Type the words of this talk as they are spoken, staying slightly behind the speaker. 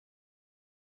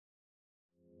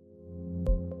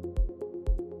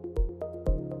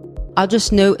I'll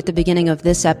just note at the beginning of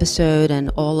this episode and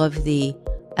all of the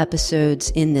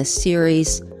episodes in this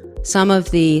series, some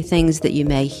of the things that you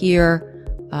may hear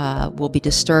will be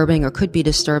disturbing or could be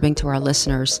disturbing to our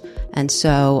listeners. And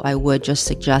so I would just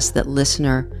suggest that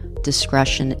listener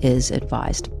discretion is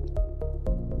advised.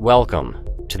 Welcome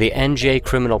to the NJ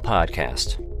Criminal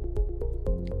Podcast.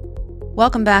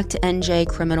 Welcome back to NJ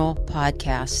Criminal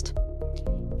Podcast.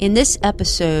 In this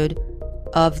episode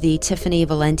of the Tiffany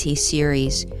Valenti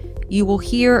series, you will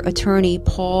hear attorney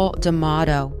Paul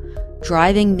D'Amato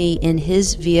driving me in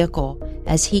his vehicle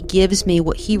as he gives me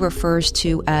what he refers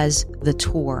to as the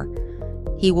tour.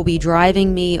 He will be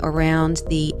driving me around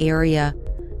the area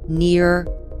near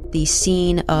the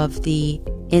scene of the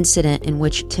incident in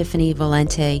which Tiffany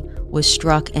Valenti was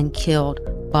struck and killed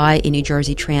by a New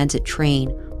Jersey Transit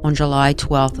train on July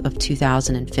 12th of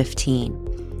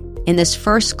 2015. In this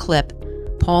first clip,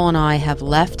 Paul and I have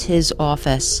left his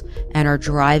office and are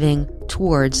driving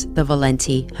towards the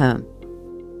Valenti home.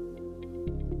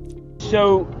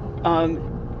 So,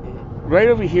 right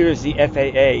over here is the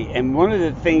FAA, and one of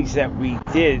the things that we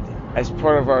did as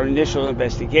part of our initial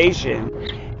investigation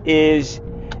is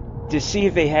to see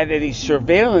if they had any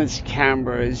surveillance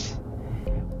cameras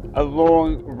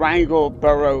along Wrangell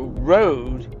Borough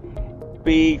Road,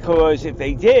 because if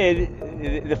they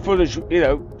did, the footage,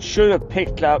 should have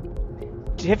picked up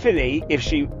Tiffany if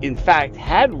she, in fact,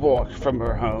 had walked from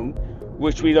her home,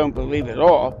 which we don't believe at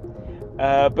all.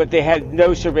 But they had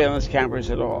no surveillance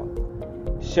cameras at all.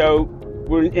 So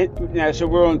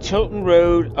we're on Tilton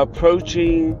Road,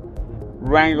 approaching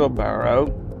Wrangell Borough.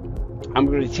 I'm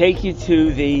going to take you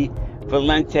to the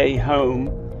Valenti home.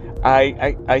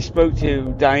 I spoke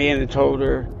to Diane and told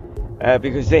her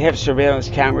because they have surveillance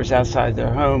cameras outside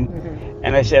their home,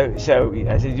 and I said,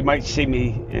 you might see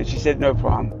me, and she said no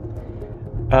problem.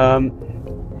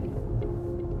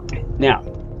 Now,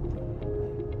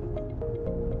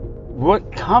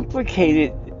 what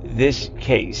complicated this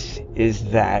case is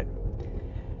that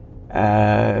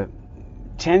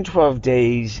 10-12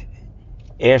 days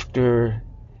after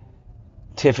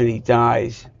Tiffany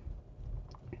dies,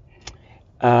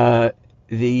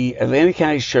 the Atlantic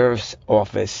County Sheriff's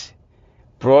Office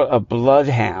brought a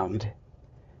bloodhound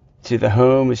to the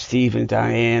home of Steve and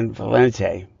Diane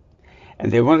Valenti,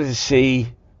 and they wanted to see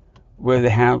where the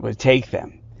hound would take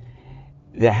them.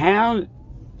 The hound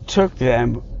took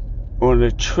them on a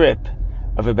trip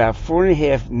of about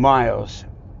 4.5 miles.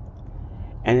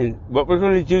 And what we're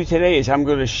going to do today is I'm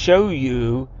going to show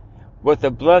you what the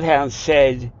bloodhound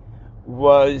said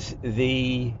was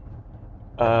the,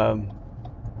 hold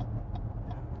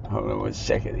on 1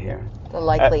 second here. The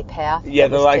likely path? Yeah,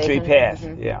 the likely taken. path,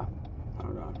 Mm-hmm. yeah.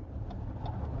 Hold on.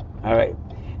 All right.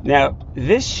 Now,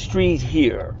 this street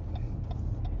here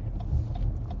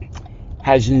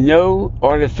has no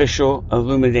artificial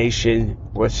illumination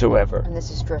whatsoever. And this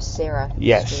is Drosera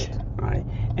Yes. Street. Right.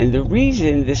 And the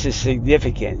reason this is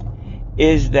significant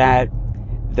is that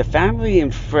the family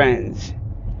and friends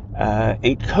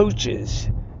and coaches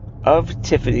of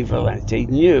Tiffany Valenti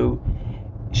knew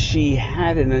she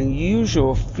had an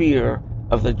unusual fear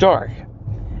of the dark.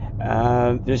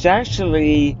 There's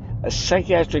actually a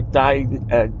psychiatric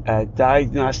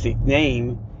diagnostic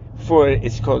name for it.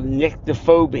 It's called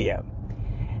nyctophobia.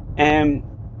 And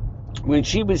when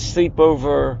she would sleep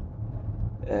over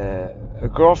a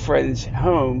girlfriend's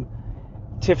home,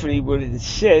 Tiffany would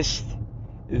insist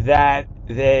that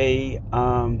they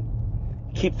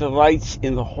keep the lights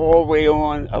in the hallway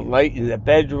on, a light in the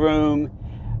bedroom.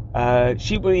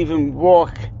 She wouldn't even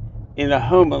walk in a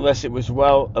home unless it was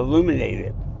well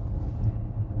illuminated.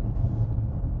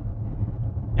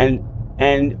 And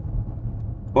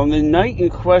on the night in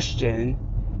question,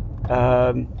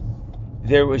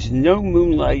 there was no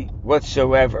moonlight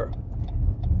whatsoever.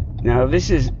 Now, this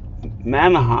is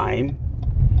Manheim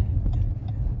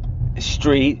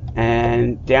Street,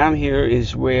 and down here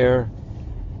is where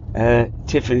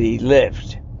Tiffany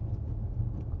lived.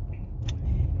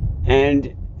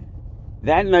 And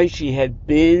that night she had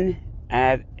been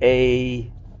at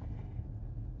a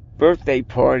birthday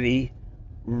party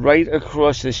right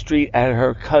across the street at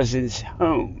her cousin's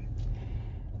home.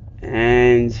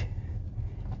 And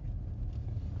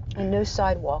no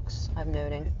sidewalks, I'm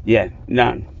noting. Yeah,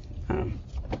 none.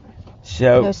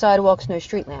 So no sidewalks, no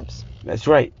street lamps. That's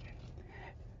right.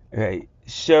 Okay,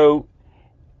 so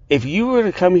if you were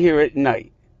to come here at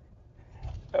night,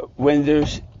 when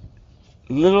there's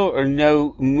little or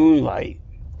no moonlight,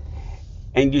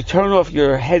 and you turn off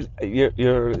the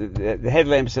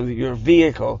headlamps of your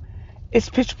vehicle, it's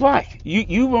pitch black.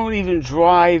 You won't even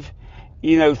drive,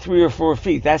 3 or 4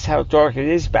 feet. That's how dark it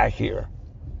is back here.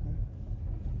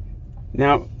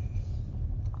 Now,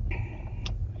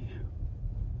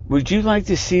 would you like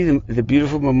to see the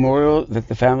beautiful memorial that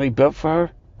the family built for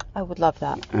her? I would love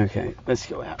that. Okay, let's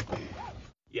go out.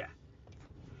 Yeah.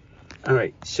 All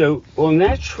right, so on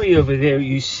that tree over there,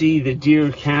 you see the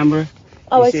deer camera?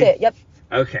 Oh, You I see it. Yep.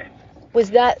 Okay.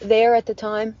 Was that there at the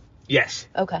time? Yes.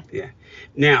 Okay. Yeah.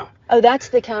 Now, Oh, that's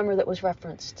the camera that was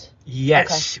referenced.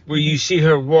 yes, where you see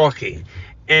her walking.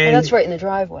 Oh, And that's right in the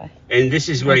driveway. And this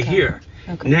is right Okay. here.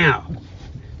 Okay. Now,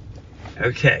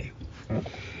 okay.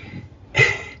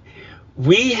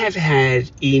 We have had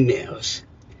emails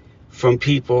from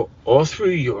people all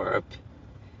through Europe,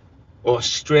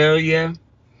 Australia,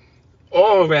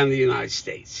 all around the United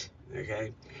States,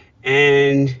 okay?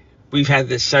 And we've had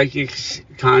the psychics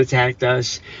contact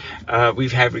us.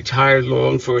 We've had retired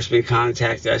law enforcement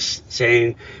contact us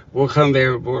saying, we'll come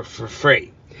there and work for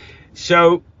free.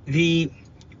 So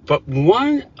but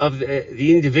one of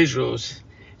the individuals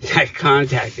that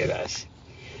contacted us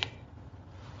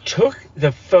took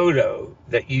the photo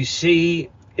that you see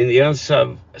in the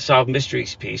Unsolved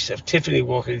Mysteries piece of Tiffany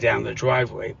walking down the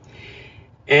driveway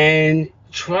and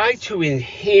tried to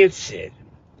enhance it.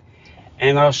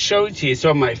 And I'll show it to you. It's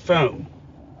on my phone.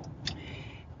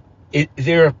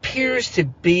 There appears to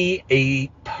be a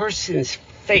person's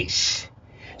face.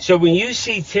 So when you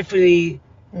see Tiffany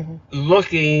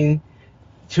looking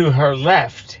to her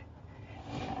left,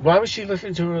 why was she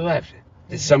looking to her left?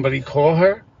 Did somebody call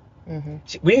her?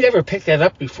 We never picked that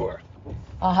up before.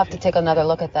 I'll have to take another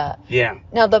look at that. Yeah.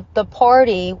 Now, the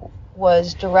party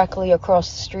was directly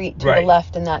across the street to the Right.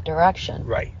 left in that direction.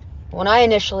 Right. When I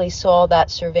initially saw that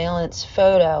surveillance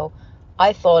photo,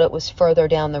 I thought it was further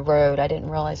down the road. I didn't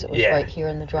realize it was Yeah. right here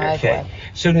in the driveway. Okay.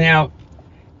 So now,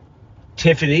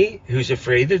 Tiffany, who's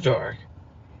afraid of the dark,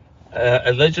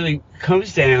 allegedly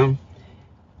comes down.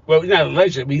 Well, not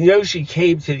allegedly. We know she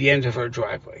came to the end of her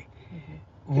driveway.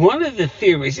 One of the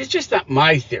theories, it's just not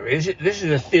my theory. This is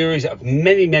the theories of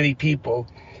many, many people,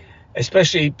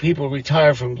 especially people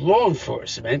retired from law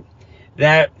enforcement,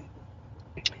 that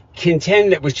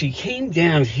contend that when she came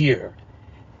down here,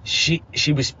 she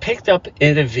was picked up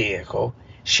in a vehicle.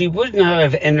 She would not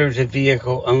have entered the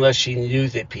vehicle unless she knew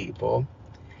the people,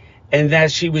 and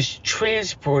that she was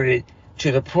transported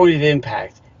to the point of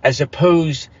impact as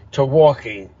opposed to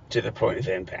walking to the point of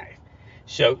impact.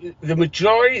 So the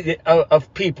majority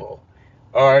of people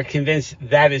are convinced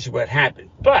that is what happened.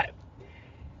 But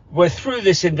what threw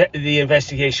the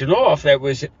investigation off that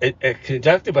was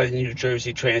conducted by the New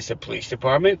Jersey Transit Police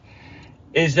Department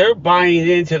is they're buying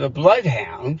into the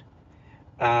Bloodhound,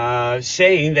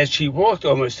 saying that she walked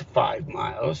almost 5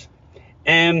 miles.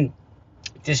 And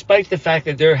despite the fact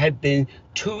that there had been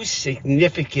 2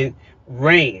 significant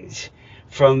rains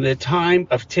from the time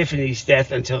of Tiffany's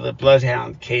death until the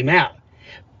Bloodhound came out.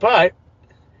 But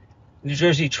New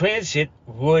Jersey Transit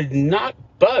would not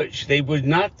budge. They would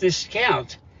not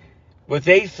discount what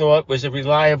they thought was a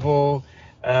reliable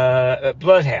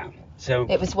Bloodhound. So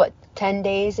It was, 10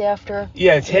 days after?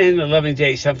 yeah, 10, 11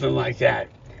 days, something like that.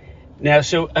 Now,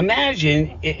 so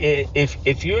imagine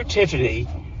if you're Tiffany,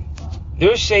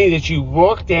 they're saying that you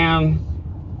walk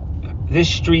down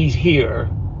this street here,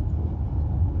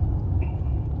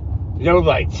 no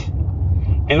lights.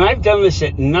 And I've done this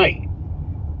at night,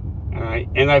 all right?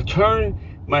 And I've turned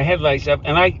my headlights up,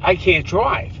 and I can't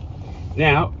drive.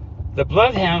 Now, the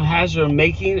Bloodhound has her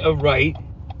making a right.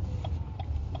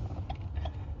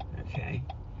 Okay.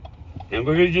 And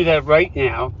we're going to do that right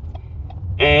now.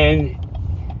 And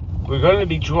we're going to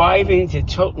be driving to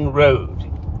Tilton Road.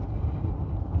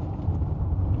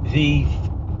 The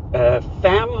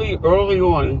family early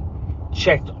on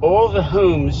checked all the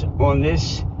homes on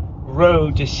this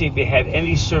road to see if they had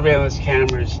any surveillance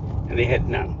cameras, and they had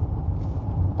none.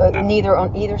 But No. neither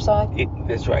on either side?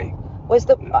 That's right.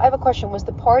 I have a question. Was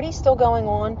the party still going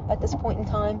on at this point in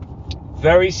time?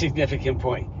 Very significant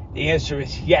point. The answer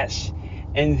is yes.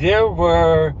 And there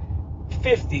were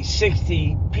 50,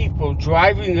 60 people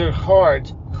driving their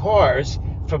cars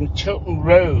from Tilton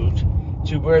Road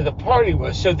to where the party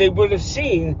was. So they would have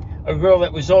seen a girl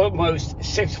that was almost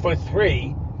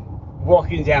 6'3"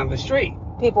 walking down the street.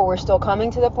 People were still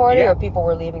coming to the party, Yeah. or people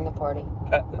were leaving the party?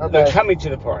 Or They're both? coming to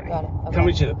the party. Got it. Okay.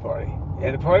 Coming to the party.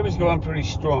 And the party was going pretty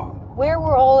strong. Where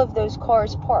were all of those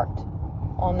cars parked?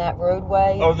 On that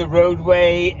roadway? Oh, the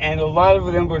roadway, and a lot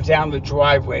of them were down the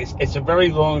driveways. It's a very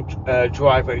long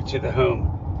driveway to the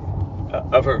home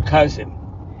of her cousin.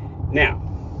 Now,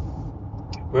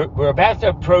 we're about to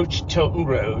approach Tilton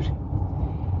Road.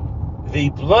 The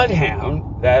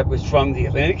Bloodhound, that was from the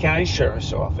Atlantic County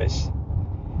Sheriff's Office,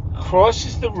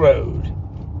 crosses the road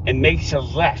and makes a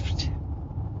left.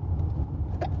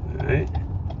 All right?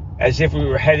 As if we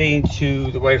were heading to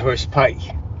the White Horse Pike.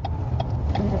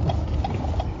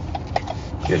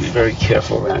 Gotta be very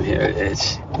careful around here.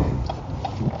 It's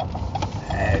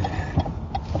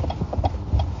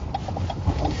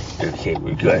okay,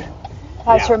 we're good.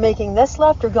 As Now- for making this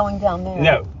left or going down there?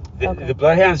 No, Okay. the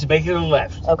Bloodhound's making a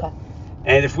left. Okay.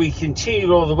 And if we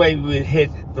continued all the way, we would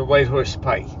hit the White Horse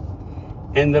Pike.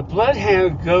 And the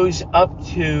Bloodhound goes up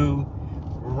to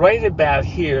right about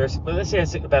here. Well, let's say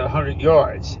it's about 100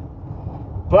 yards.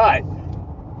 But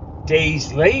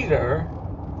days later,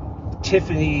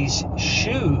 Tiffany's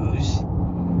shoes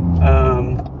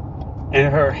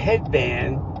and her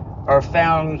headband are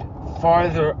found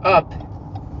farther up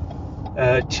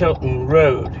Tilton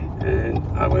Road. And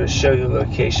I'm going to show you the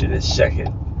location in a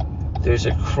second. There's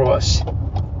a cross.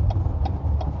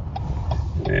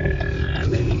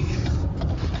 Maybe.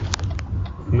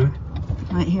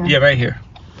 Right here. Yeah, right here.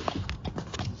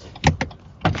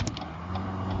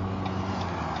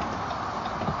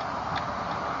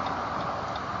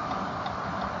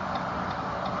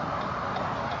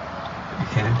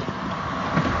 Okay.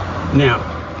 Now,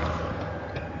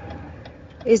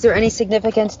 Is there any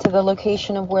significance to the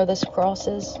location of where this cross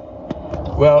is?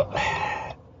 well,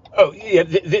 oh yeah,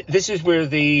 this is where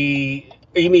the.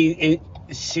 You mean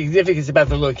significance about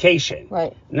the location?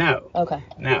 Right. No. Okay.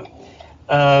 No.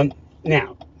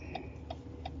 Now,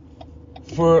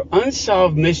 for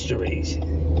Unsolved Mysteries,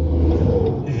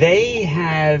 they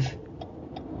have.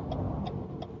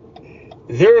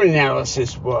 Their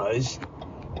analysis was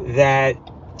that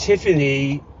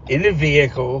Tiffany in a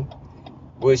vehicle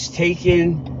was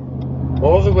taken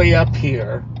all the way up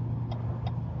here.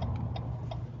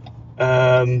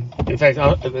 In fact,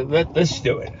 let's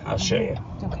do it. I'll show you.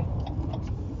 Okay.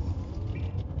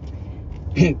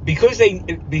 Because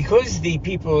the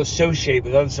people associated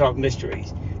with Unsolved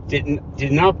Mysteries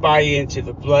did not buy into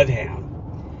the Bloodhound,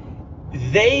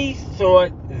 they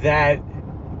thought that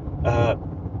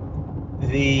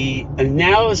the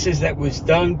analysis that was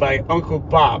done by Uncle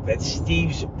Bob, that's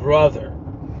Steve's brother,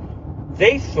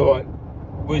 they thought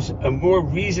was a more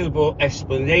reasonable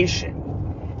explanation.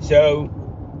 So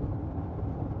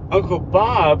Uncle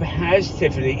Bob has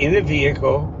Tiffany in a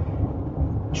vehicle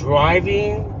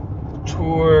driving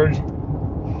toward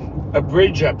a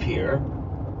bridge up here.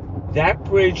 That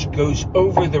bridge goes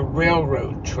over the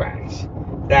railroad tracks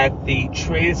that the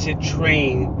transit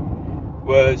train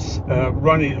was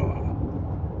running on.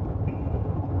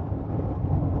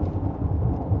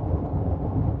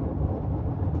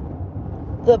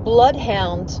 The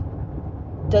Bloodhound,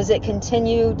 does it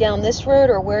continue down this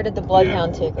road, or where did the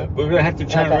Bloodhound take it? We're going to have to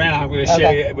turn Okay. around. I'm going to show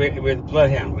Okay. you where the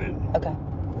Bloodhound went. Okay.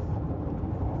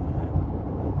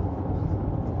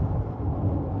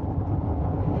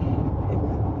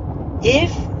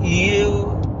 If you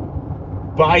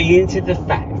buy into the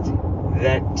fact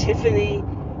that Tiffany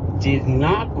did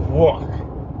not walk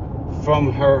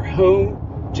from her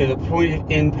home to the point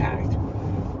of impact,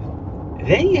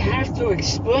 then you have to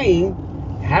explain,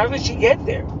 how did she get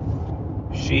there?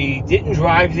 She didn't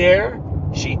drive there.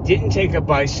 She didn't take a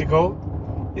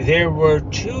bicycle. There were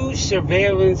 2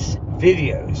 surveillance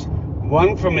videos,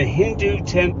 one from a Hindu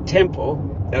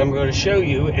temple that I'm going to show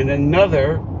you, and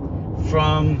another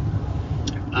from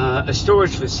a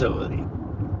storage facility.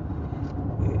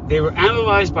 They were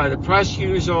analyzed by the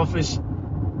prosecutor's office,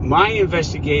 my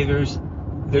investigators.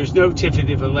 There's no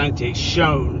Tiffany Valente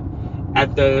shown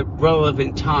at the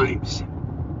relevant times.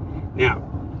 Now,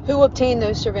 Who obtained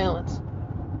those surveillance?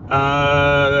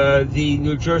 the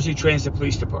New Jersey Transit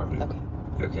Police Department. Okay.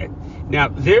 Okay. Now,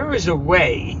 there is a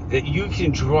way that you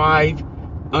can drive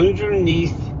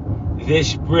underneath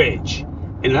this bridge.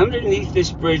 And underneath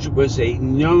this bridge was a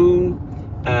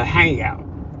known hangout.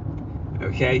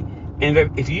 Okay? And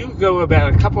if you go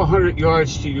about a couple hundred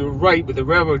yards to your right where the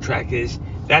railroad track is,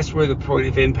 that's where the point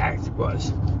of impact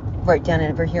was. Right down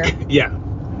over here. Yeah.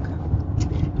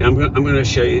 Now I'm going to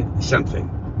show you something.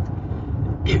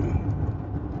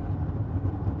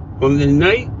 On the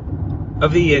night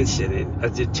of the incident, a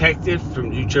detective from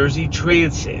New Jersey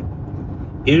Transit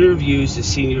interviews the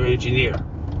senior engineer.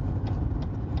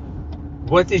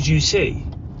 What did you see?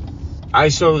 I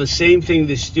saw the same thing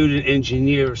the student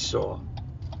engineer saw.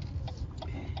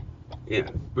 Yeah,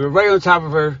 we were right on top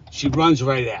of her. She runs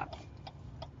right out.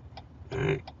 All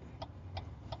right.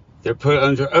 They're put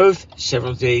under oath.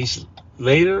 Several days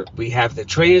later, we have the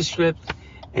transcript,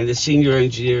 and the senior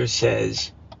engineer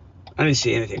says, I didn't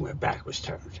see anything. My back was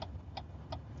turned.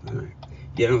 All right.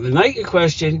 Yet on the night in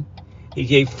question, he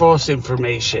gave false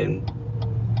information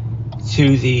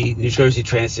to the New Jersey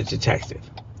Transit detective.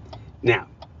 Now,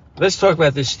 let's talk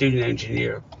about this student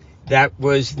engineer that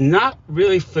was not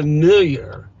really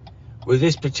familiar with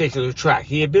this particular track.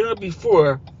 He had been on it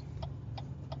before,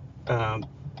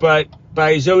 But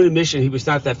by his own admission, he was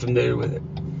not that familiar with it.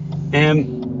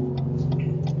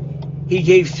 And he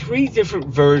gave 3 different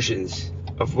versions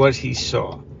of what he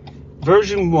saw.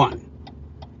 Version 1,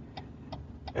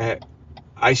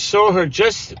 I saw her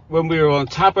just when we were on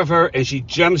top of her, and she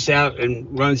jumps out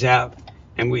and runs out,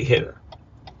 and we hit her.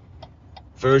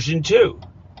 Version 2,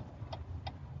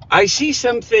 I see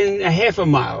something a half a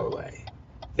mile away.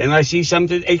 Then I see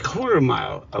something a quarter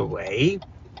mile away.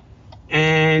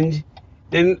 And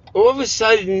then all of a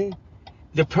sudden,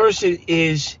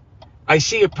 I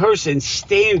see a person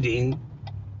standing,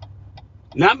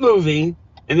 not moving,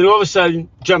 and then all of a sudden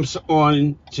jumps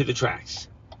on to the tracks.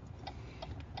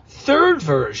 Third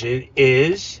version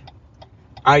is,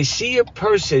 I see a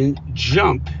person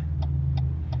jump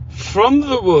from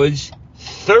the woods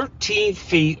 13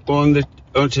 feet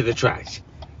onto the tracks.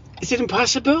 It's an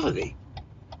impossibility.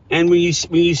 And when you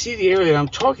see the area I'm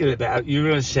talking about, you're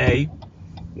going to say,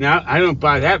 no, I don't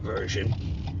buy that version.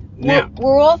 Now,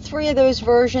 were all 3 of those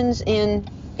versions in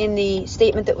the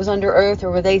statement that was under oath,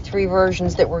 or were they 3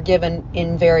 versions that were given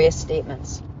in various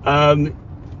statements?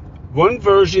 One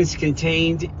version is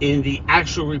contained in the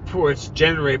actual reports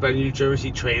generated by New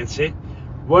Jersey Transit.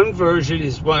 One version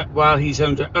is while he's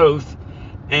under oath.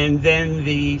 And then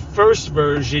the first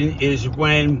version is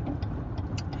when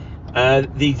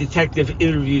the detective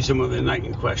interviews him on the night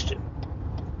in question.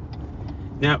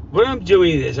 Now, what I'm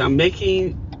doing is we're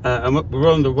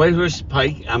on the Whitehorse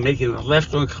Pike. I'm making a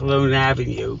left on Cologne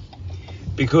Avenue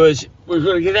because we're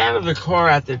going to get out of the car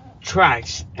at the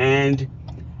tracks, and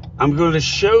I'm going to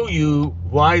show you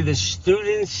why the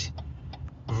student's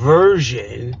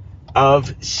version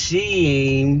of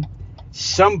seeing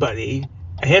somebody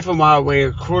a half a mile away or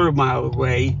a quarter mile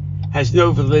away has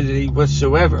no validity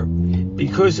whatsoever.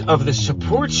 Because of the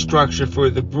support structure for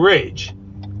the bridge,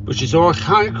 which is all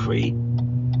concrete,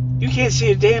 you can't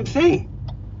see a damn thing.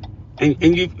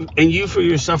 And you for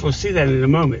yourself will see that in a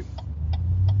moment.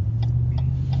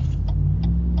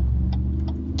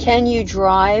 Can you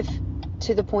drive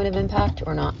to the point of impact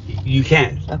or not? You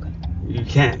can. Okay. You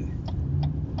can.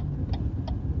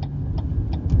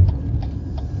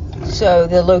 So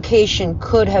the location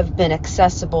could have been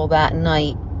accessible that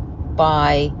night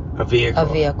by a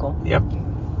vehicle. Yep.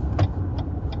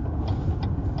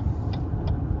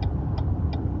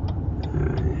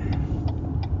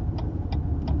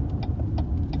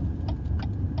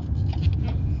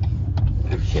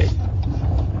 Okay.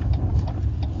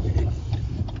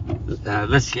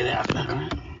 Let's get out of there.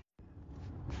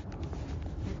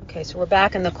 Okay, so we're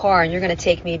back in the car, and you're going to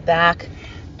take me back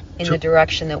in the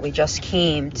direction that we just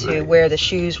came to, where the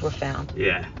shoes were found.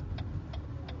 Yeah.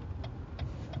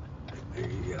 There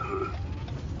you go.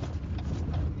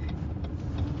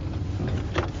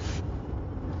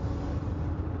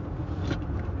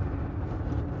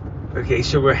 Okay,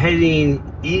 so we're heading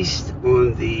east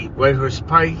on the Whitehorse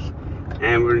Pike,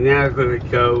 and we're now going to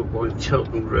go on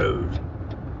Tilton Road.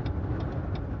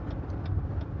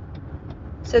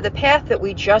 So the path that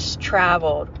we just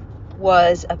traveled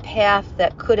was a path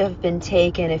that could have been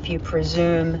taken if you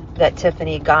presume that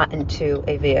Tiffany got into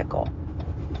a vehicle.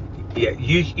 Yeah,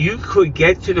 you could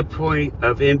get to the point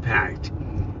of impact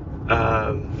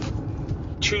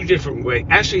 2 different ways,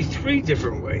 actually 3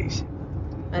 different ways.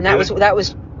 And that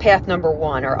was path number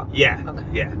 1, or yeah, okay.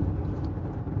 Yeah.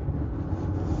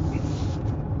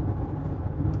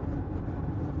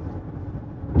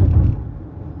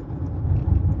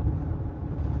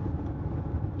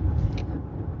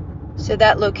 So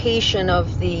that location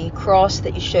of the cross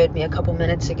that you showed me a couple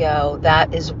minutes ago,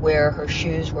 that is where her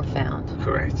shoes were found.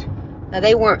 Correct. Now,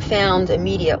 they weren't found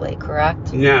immediately,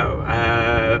 correct? No.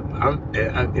 I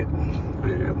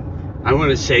want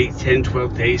to say 10,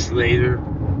 12 days later.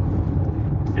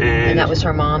 And that was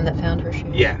her mom that found her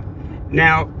shoes? Yeah.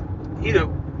 Now,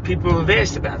 people have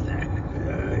asked about that.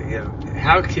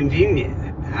 How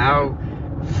convenient, how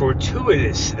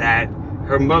fortuitous that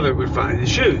her mother would find the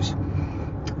shoes.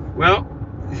 Well,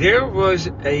 there was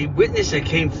a witness that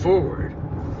came forward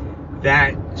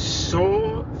that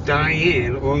saw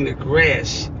Diane on the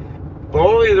grass,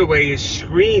 bawling away and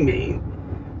screaming,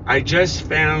 "I just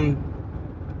found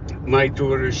my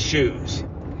daughter's shoes."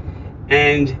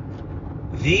 And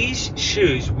these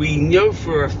shoes, we know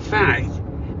for a fact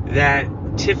that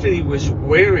Tiffany was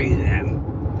wearing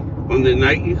them on the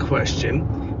night in question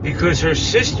because her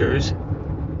sisters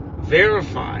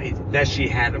verified that she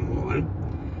had them on.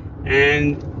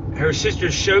 And her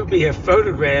sister showed me a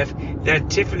photograph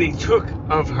that Tiffany took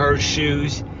of her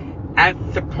shoes at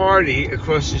the party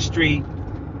across the street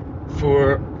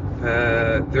for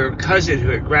their cousin who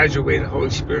had graduated Holy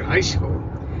Spirit High School.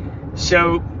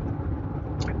 So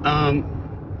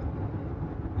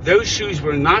those shoes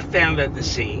were not found at the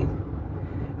scene,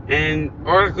 and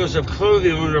articles of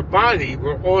clothing on her body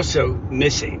were also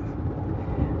missing.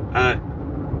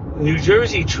 New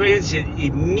Jersey Transit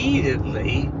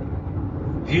immediately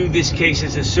viewed this case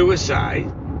as a suicide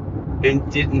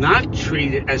and did not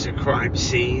treat it as a crime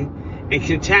scene, and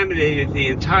contaminated the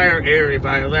entire area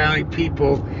by allowing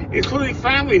people, including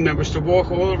family members, to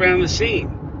walk all around the scene.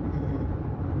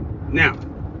 Now,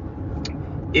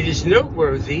 it is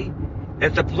noteworthy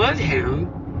that the bloodhound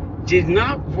did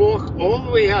not walk all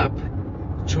the way up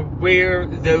to where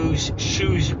those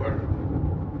shoes were.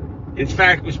 In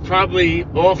fact, it was probably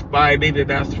off by maybe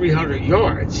about 300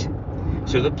 yards.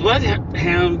 So the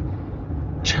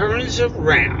bloodhound turns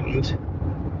around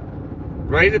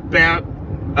right about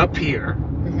up here,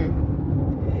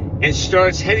 and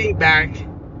starts heading back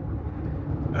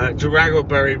to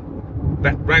Raggleberry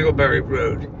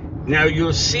Road. Now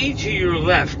you'll see to your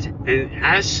left an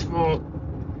asphalt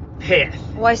path.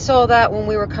 Well, I saw that when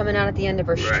we were coming out at the end of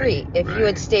our street. If you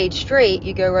had stayed straight,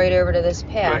 you go right over to this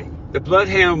path. Right. The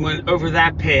bloodhound went over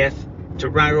that path to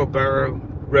Raggleberry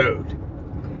Road.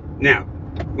 Now,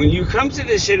 when you come to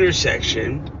this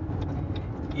intersection,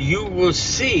 you will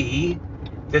see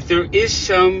that there is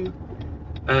some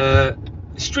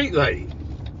street lighting,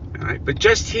 all right? But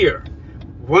just here,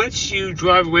 once you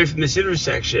drive away from this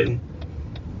intersection,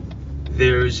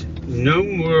 there's no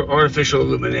more artificial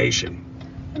illumination.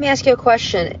 Let me ask you a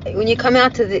question. When you come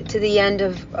out to the end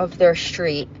of their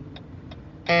street,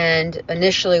 and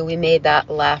initially we made that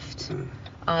left,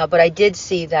 but I did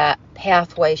see that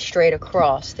pathway straight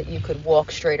across that you could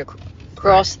walk straight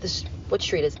across this. What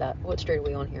street is that? What street are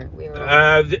we on here? We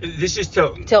are this is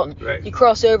Tilton. Tilton. Right. You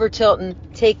cross over Tilton,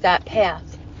 take that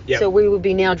path. Yep. So we would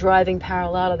be now driving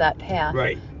parallel to that path.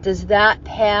 Right. Does that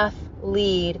path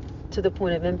lead to the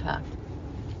point of impact?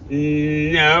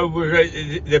 No,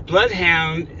 the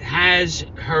bloodhound has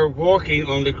her walking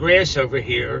on the grass over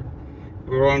here.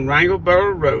 We're on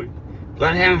Raggleberry Road.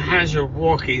 Bloodhound has her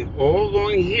walking all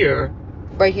along here.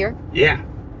 Right here? Yeah.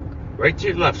 Right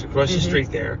to the left, across the street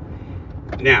there.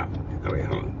 Now, hold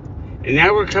on. And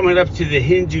now we're coming up to the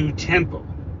Hindu temple.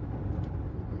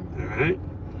 All right.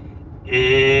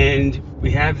 And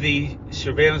we have the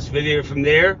surveillance video from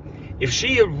there. If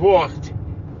she had walked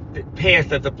the path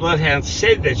that the bloodhound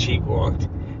said that she walked,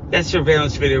 that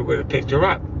surveillance video would have picked her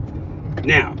up.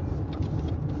 Now,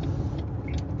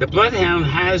 the bloodhound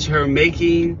has her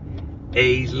making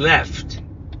a left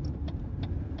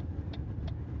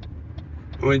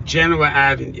on Genoa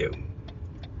Avenue.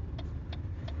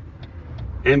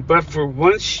 And but for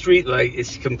one street light,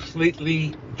 it's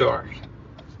completely dark.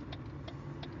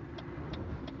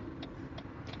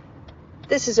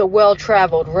 This is a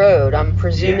well-traveled road. I'm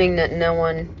presuming that no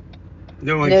one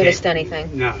noticed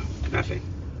anything. No, nothing.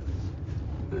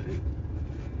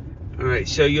 All right,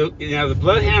 so now the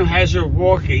bloodhound has her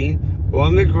walking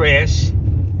on the grass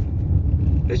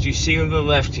that you see on the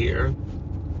left here,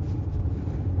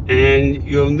 and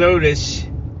you'll notice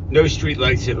no street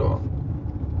lights at all.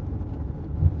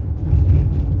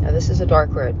 Now this is a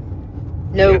dark road.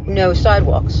 No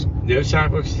sidewalks. No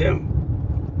sidewalks too.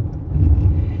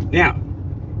 Now,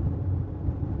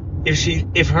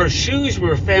 if her shoes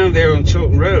were found there on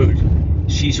Tilton Road,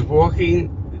 she's walking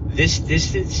this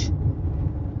distance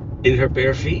in her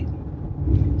bare feet.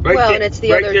 Right well, there, and it's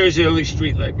the right other. There's the only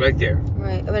street light right there.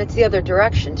 Right. I mean, it's the other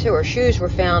direction too. Her shoes were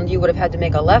found. You would have had to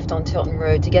make a left on Tilton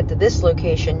Road to get to this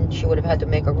location. She would have had to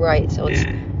make a right. So it's.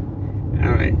 Yeah.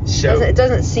 All right. So it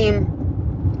doesn't seem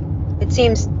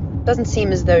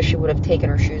as though she would have taken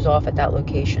her shoes off at that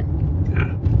location.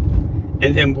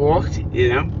 And then walked,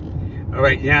 All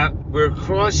right, now we're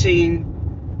crossing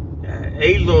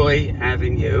Aloy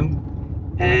Avenue,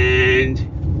 and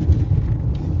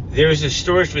there's a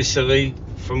storage facility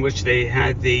from which they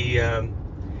had the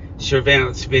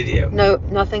surveillance video. No,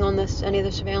 nothing on this, any of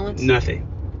the surveillance? Nothing.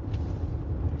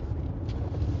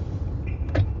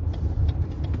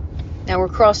 Now we're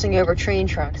crossing over train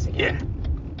tracks again. Yeah.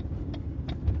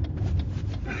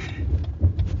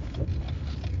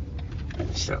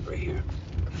 Stop right here.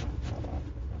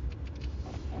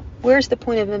 Where's the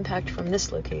point of impact from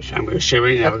this location? I'm going to show you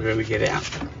right now. We're going to get out.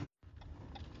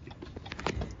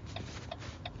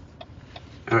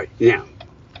 All right, now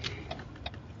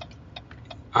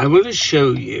I want to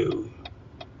show you.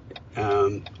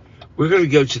 We're going to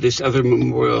go to this other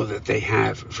memorial that they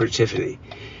have for Tiffany,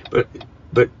 but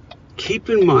keep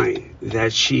in mind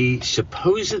that she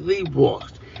supposedly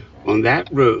walked on that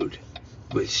road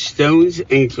with stones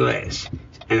and glass.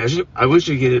 And I want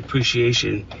you to get an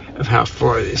appreciation of how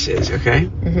far this is, okay?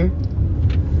 Mm-hmm.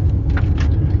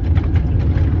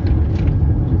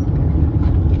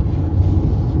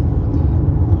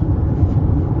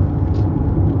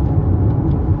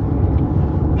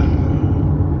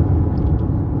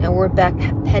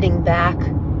 we're heading back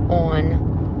on.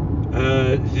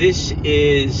 This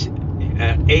is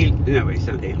no, it's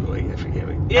not Aloy. I forget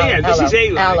it. Yeah, this is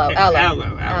Aloy.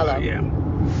 Aloe, yeah.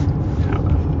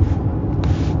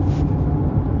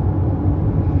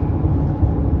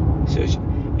 So,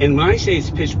 and when I say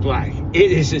it's pitch black,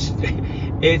 it is just,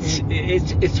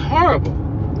 it's horrible.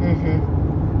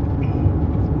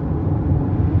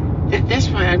 That's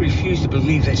why I refuse to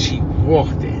believe that she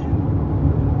walked in.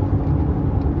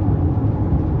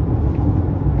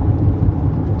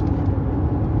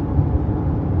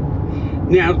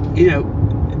 Now,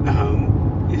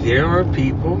 there are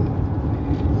people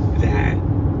that,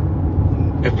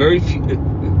 a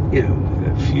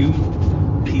few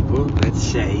people that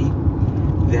say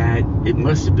that it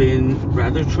must have been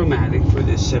rather traumatic for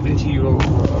this 17-year-old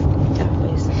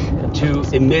girl to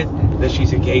admit that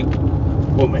she's a gay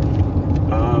woman.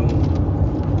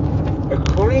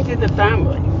 According to the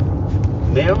family,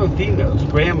 male and females,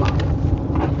 grandma,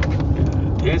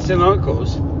 aunts and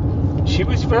uncles, she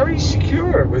was very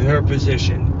secure with her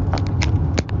position.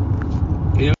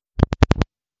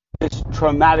 This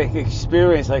traumatic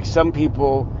experience, like some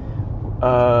people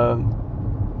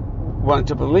want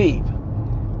to believe.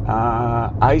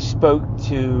 I spoke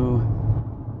to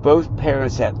both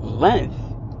parents at length,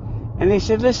 and they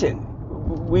said, "Listen,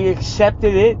 we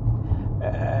accepted it.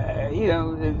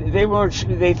 They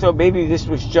weren't. They thought maybe this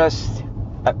was just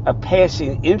a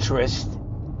passing interest."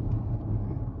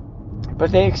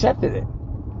 But they accepted it.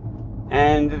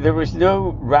 And there was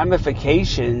no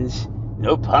ramifications,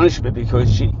 no punishment because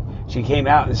she came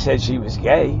out and said she was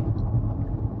gay.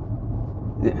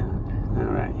 Yeah, all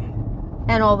right.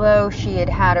 And although she had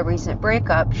had a recent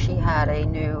breakup, she had a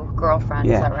new girlfriend,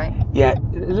 yeah. Is that right? Yeah.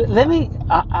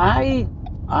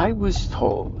 I was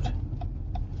told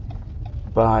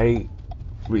by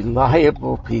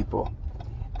reliable people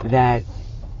that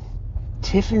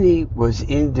Tiffany was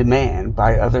in demand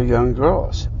by other young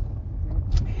girls.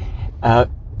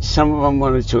 Some of them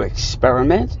wanted to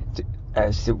experiment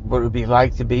as to what it would be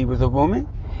like to be with a woman,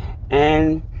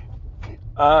 and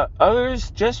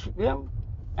others just,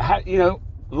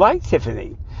 liked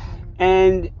Tiffany.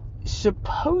 And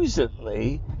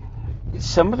supposedly,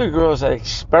 some of the girls that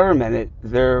experimented,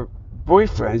 their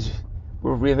boyfriends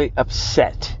were really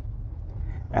upset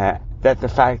that the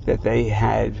fact that they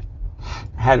had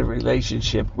a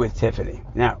relationship with Tiffany.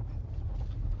 Now,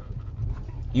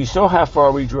 you saw how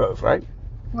far we drove, right?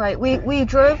 Right. We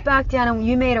drove back down, and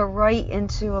you made a right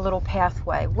into a little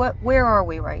pathway. Where are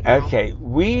we right now? Okay,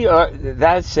 we are.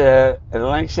 That's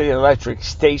Atlantic City Electric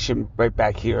Station right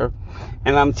back here,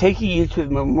 and I'm taking you to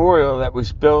the memorial that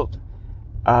was built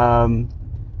by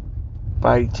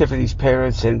Tiffany's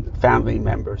parents and family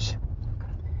members,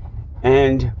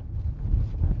 and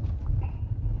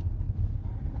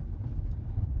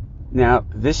now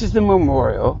this is the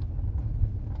memorial.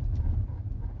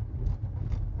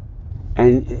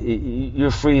 And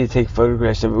you're free to take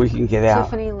photographs of it. We can get out.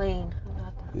 Tiffany Lane.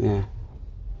 Yeah.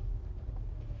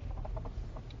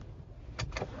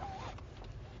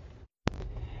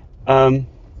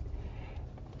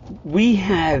 We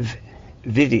have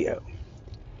video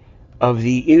of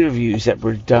the interviews that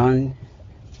were done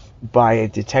by a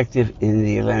detective in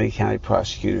the Atlantic County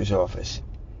Prosecutor's Office.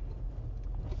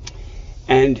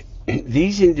 And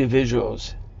these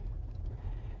individuals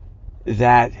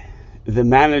that the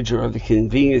manager of the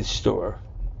convenience store,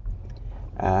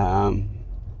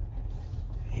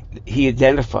 he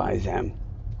identified them.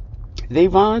 They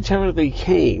voluntarily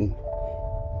came.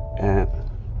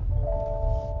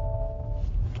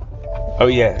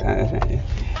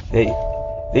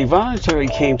 They voluntarily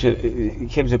came to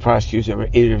the prosecutors and were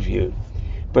interviewed.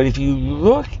 But if you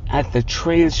look at the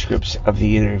transcripts of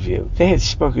the interview, they had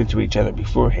spoken to each other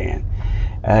beforehand.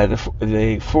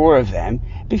 The four of them,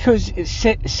 because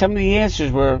some of the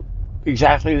answers were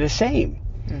exactly the same.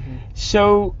 Mm-hmm.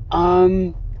 So,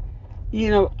 I'm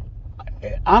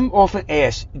often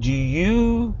asked, do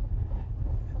you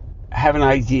have an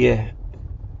idea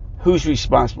who's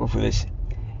responsible for this?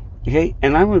 Okay,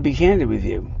 and I'm going to be candid with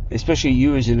you, especially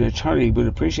you as an attorney would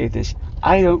appreciate this.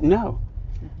 I don't know.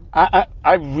 Mm-hmm.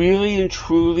 I really and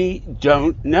truly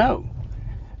don't know.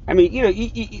 I mean,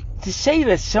 to say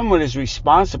that someone is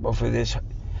responsible for this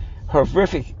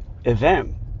horrific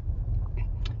event,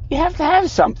 you have to have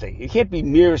something. It can't be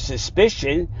mere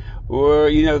suspicion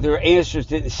or, their answers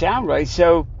didn't sound right.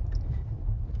 So,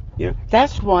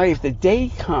 that's why if the day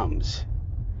comes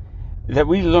that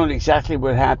we learn exactly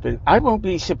what happened, I won't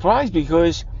be surprised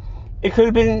because it could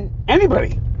have been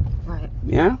anybody. Right.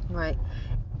 Yeah? Right.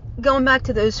 Going back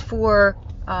to those four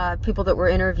people that were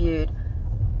interviewed,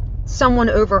 someone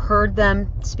overheard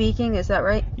them speaking, is that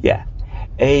right? Yeah.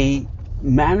 A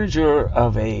manager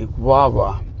of a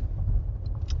Wawa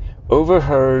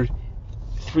overheard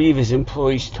 3 of his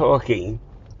employees talking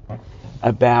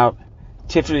about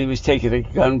Tiffany was taken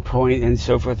at gunpoint and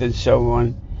so forth and so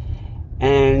on.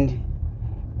 And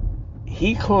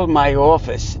he called my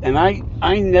office, and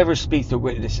I never speak to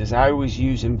witnesses. I always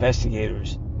use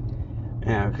investigators.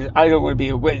 Because I don't want to be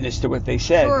a witness to what they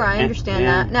said. Sure, I understand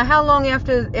that. Now, how long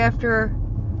after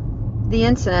the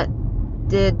incident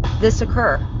did this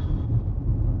occur?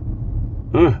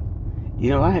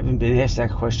 I haven't been asked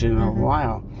that question in a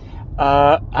while.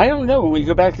 I don't know. When we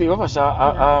go back to the office,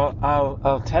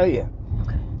 I'll tell you.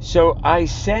 Okay. So I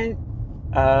sent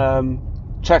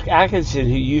Chuck Atkinson,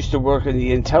 who used to work in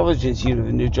the intelligence unit of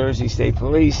the New Jersey State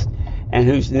Police, and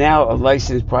who's now a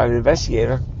licensed private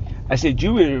investigator. I said,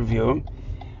 you interview him.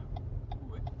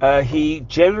 He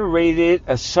generated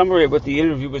a summary of what the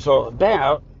interview was all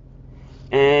about,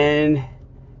 and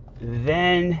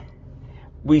then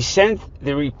we sent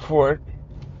the report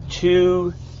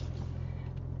to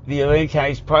the Atlantic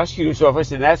County Prosecutor's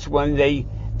Office, and that's when they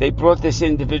brought this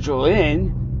individual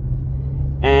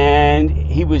in, and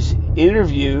he was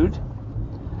interviewed,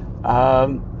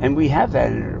 and we have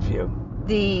that interview.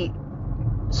 The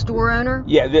store owner?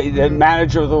 Yeah, the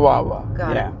manager of the Wawa.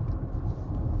 Got it.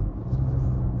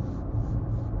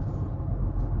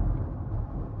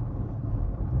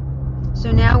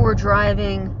 So now we're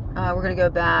driving, we're going to go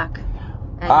back.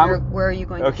 And where are you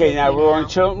going to Okay, take now me we're on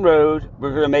Chilton Road. We're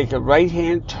going to make a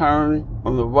right-hand turn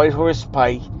on the White Horse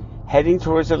Pike, heading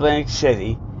towards Atlantic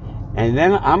City. And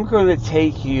then I'm going to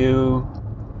take you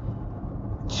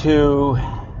to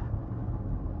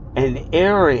an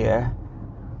area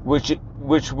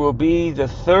which will be the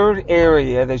third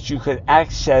area that you could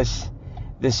access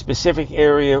the specific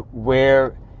area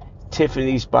where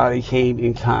Tiffany's body came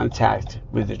in contact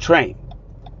with the train.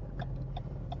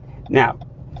 Now,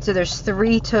 so there's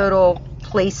 3 total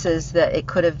places that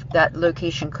that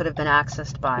location could have been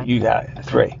accessed by. You got it.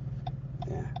 3.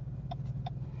 Yeah.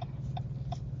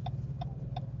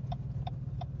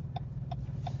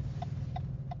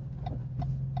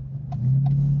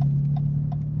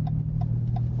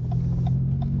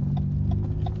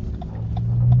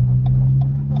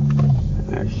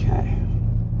 Okay.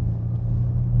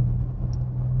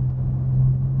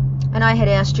 And I had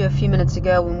asked you a few minutes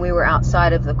ago when we were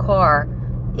outside of the car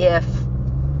if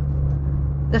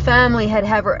the family had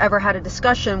ever had a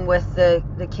discussion with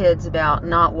the kids about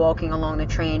not walking along the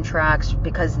train tracks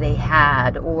because they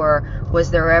had, or was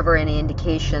there ever any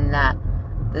indication that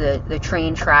the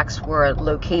train tracks were a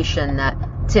location that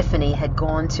Tiffany had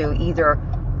gone to either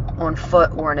on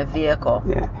foot or in a vehicle?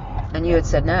 Yeah. And you had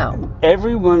said no.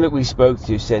 Everyone that we spoke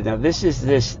to said, now this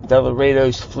is Del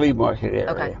Laredo's flea market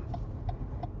area. Okay.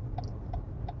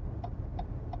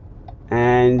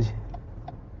 And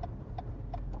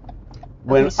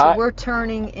we're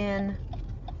turning in.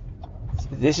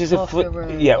 This is off the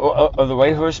road. Yeah, of the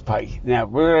White Horse Pike. Now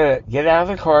we're gonna get out of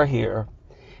the car here,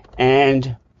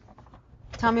 and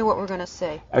tell me what we're gonna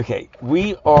see. Okay,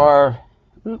 we are.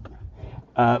 We're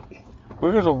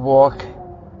gonna walk,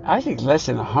 I think, less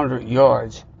than 100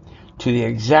 yards to the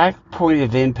exact point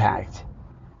of impact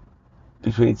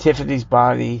between Tiffany's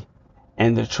body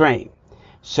and the train.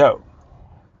 So,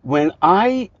 when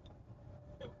I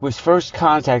was first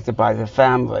contacted by the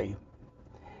family,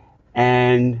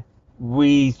 and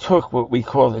we took what we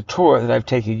call the tour that I've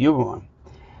taken you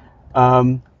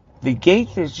on, the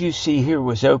gate that you see here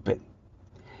was open.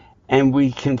 And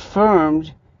we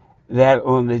confirmed that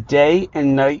on the day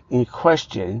and night in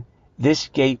question, this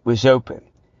gate was open.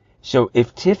 So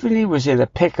if Tiffany was in a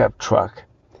pickup truck,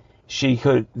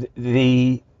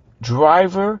 the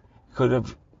driver could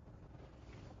have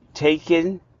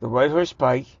taken the White Horse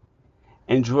Pike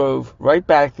and drove right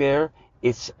back there.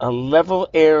 It's a level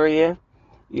area.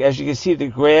 As you can see, the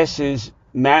grass is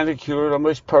manicured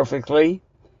almost perfectly,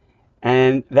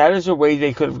 and that is a way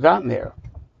they could have gotten there.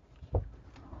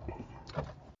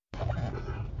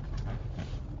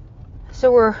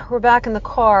 So we're back in the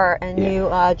car, and you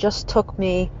just took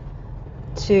me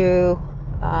to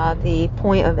the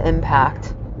point of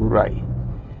impact. Right.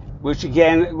 Which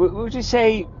again, would you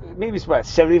say maybe it's about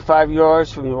 75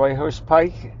 yards from the White Horse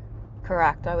Pike?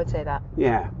 Correct, I would say that.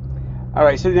 Yeah. All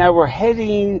right, so now we're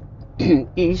heading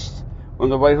east on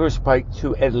the White Horse Pike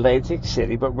to Atlantic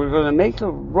City, but we're going to make a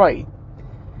right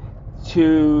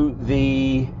to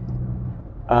the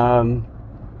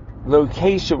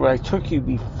location where I took you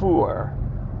before.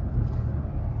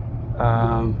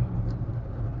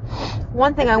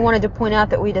 One thing I wanted to point out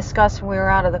that we discussed when we were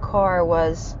out of the car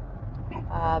was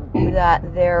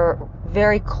that there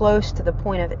very close to the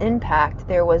point of impact,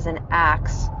 there was an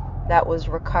axe that was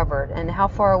recovered. And how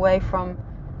far away from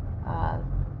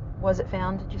was it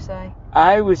found, did you say?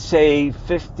 I would say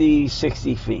 50,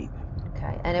 60 feet.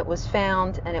 Okay, and it was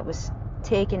found and it was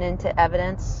taken into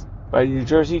evidence? By New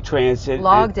Jersey Transit.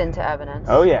 Logged into evidence?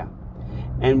 Oh, yeah.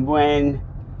 And when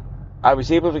I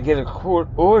was able to get a court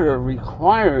order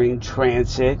requiring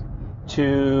Transit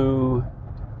to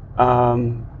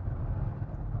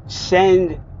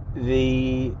send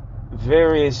the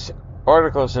various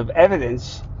articles of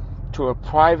evidence to a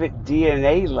private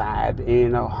DNA lab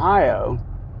in Ohio,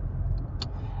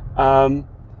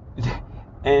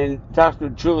 and Dr.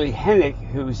 Julie Hennick,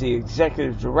 who's the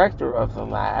executive director of the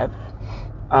lab,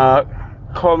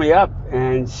 called me up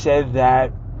and said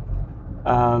that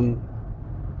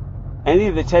any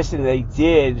of the testing they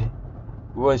did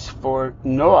was for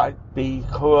naught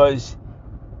because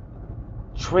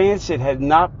Transit had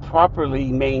not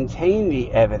properly maintained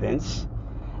the evidence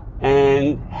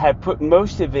and had put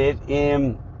most of it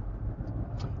in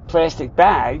plastic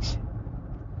bags,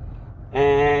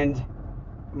 and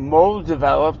mold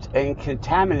developed and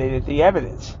contaminated the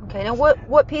evidence. Okay, now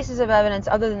what pieces of evidence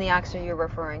other than the axe are you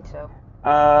referring to?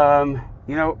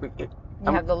 You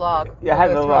have the log. Yeah, I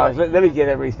have the log. Let me get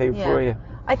everything for you.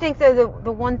 I think that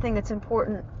the one thing that's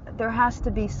important, there has to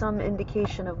be some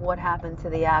indication of what happened to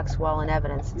the axe while in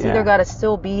evidence. It's either got to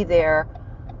still be there,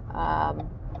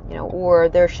 or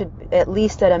there should, at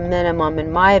least at a minimum,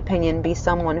 in my opinion, be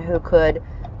someone who could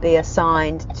be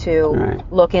assigned to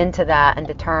look into that and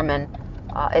determine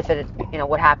if it,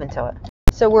 what happened to it.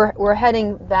 So we're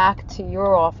heading back to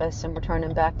your office and we're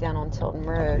turning back down on Tilton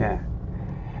Road. Yeah.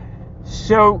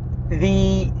 So in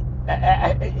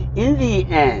the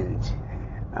end,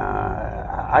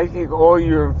 I think all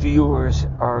your viewers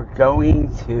are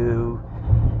going to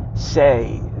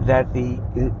say that the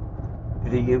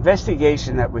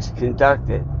investigation that was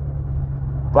conducted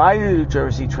by the New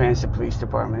Jersey Transit Police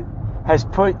Department has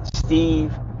put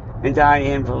Steve and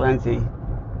Diane Valenti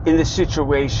in the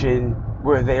situation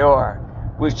where they are,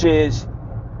 which is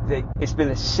that it's been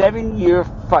a 7-year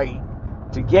fight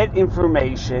to get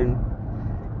information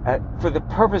for the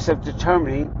purpose of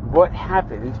determining what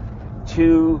happened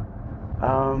to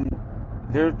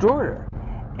their daughter.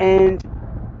 And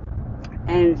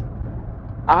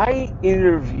I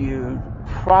interviewed,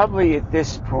 probably at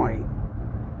this point,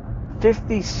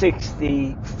 50,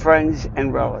 60 friends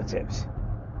and relatives.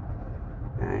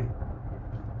 Okay.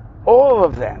 All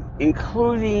of them,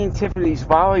 including Tiffany's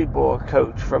volleyball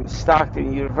coach from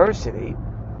Stockton University,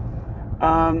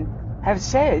 have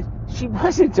said she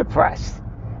wasn't depressed.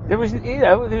 There's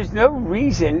no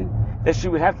reason that she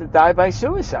would have to die by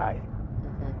suicide.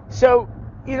 So,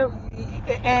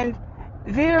 and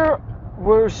there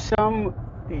were some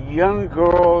young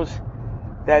girls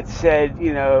that said,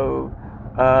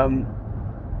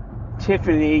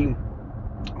 Tiffany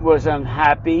was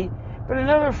unhappy, but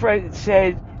another friend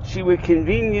said she would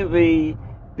conveniently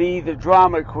be the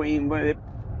drama queen when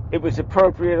it was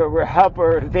appropriate, or would help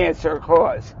her advance her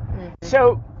cause.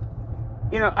 So,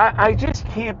 I just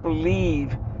can't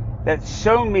believe that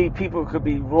so many people could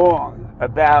be wrong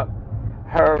about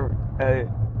her,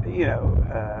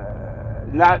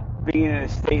 not being in a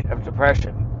state of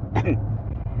depression.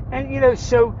 And,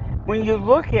 so when you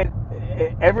look at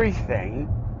everything,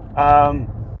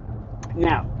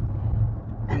 now,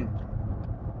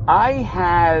 I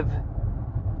have,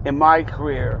 in my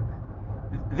career,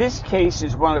 this case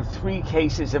is one of 3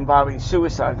 cases involving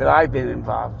suicide that I've been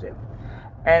involved in.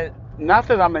 And not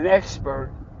that I'm an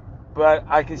expert, but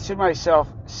I consider myself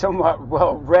somewhat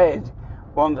well read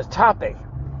on the topic.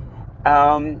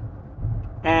 And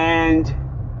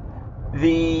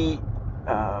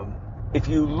if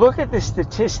you look at the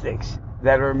statistics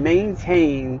that are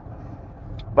maintained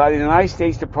by the United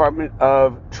States Department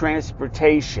of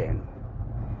Transportation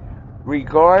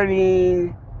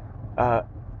regarding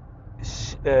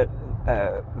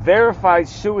verified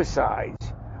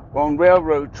suicides on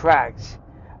railroad tracks,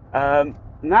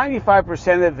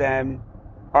 95% of them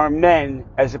are men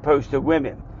as opposed to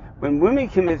women. When women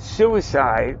commit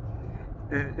suicide,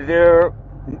 their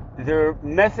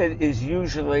method is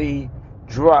usually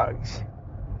drugs.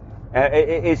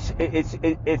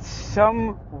 It's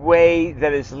some way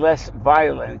that is less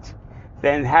violent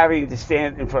than having to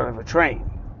stand in front of a train.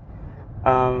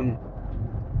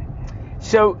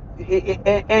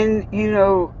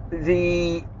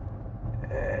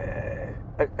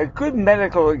 A good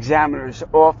medical examiner's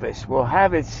office will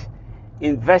have its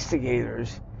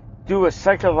investigators do a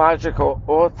psychological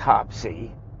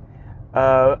autopsy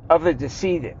of the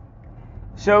decedent.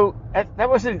 So that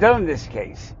wasn't done in this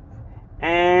case.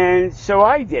 And so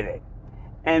I did it.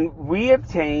 And we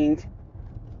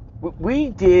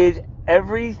did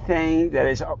everything that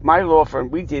is my law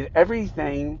firm. We did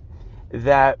everything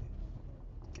that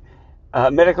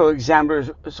medical examiner's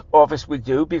office would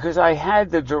do because I had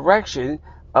the direction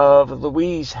of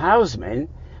Louise Hausman,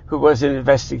 who was an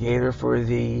investigator for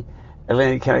the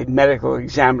Atlantic County Medical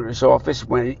Examiner's Office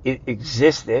when it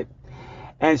existed.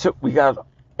 And so we got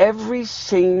every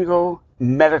single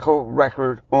medical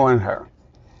record on her.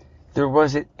 There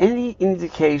wasn't any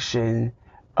indication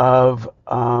of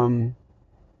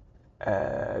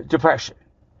depression.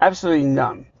 Absolutely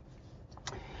none.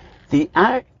 The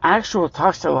actual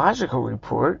toxicological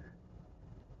report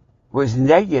was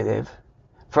negative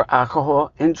for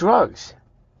alcohol and drugs.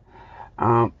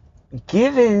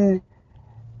 Given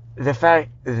the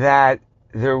fact that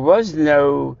there was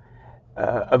no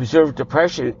observed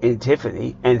depression in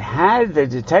Tiffany, and had the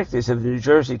detectives of the New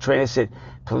Jersey Transit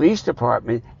Police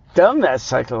Department done that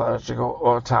psychological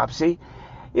autopsy,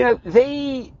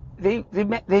 they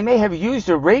may have used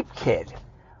a rape kit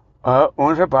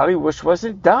on her body, which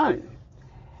wasn't done.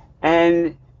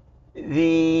 And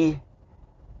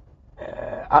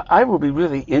I will be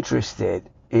really interested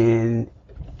in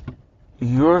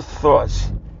your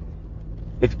thoughts,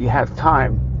 if you have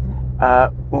time,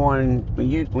 on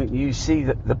when you see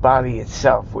the body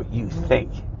itself, what you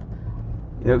think,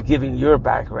 given your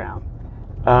background.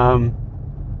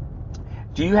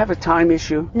 Do you have a time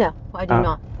issue? No, I do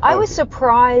not. I was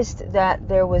surprised that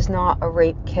there was not a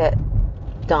rape kit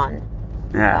done.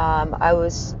 Yeah. I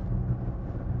was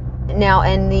now,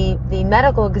 and the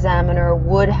medical examiner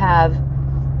would have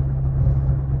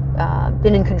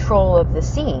been in control of the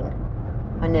scene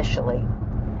initially.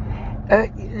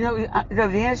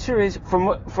 The answer is,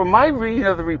 from my reading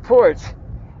of the reports,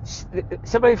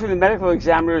 somebody from the medical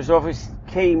examiner's office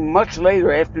came much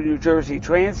later after New Jersey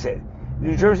Transit.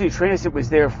 New Jersey Transit was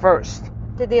there first.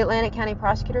 Did the Atlantic County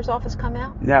Prosecutor's Office come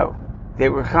out? No. They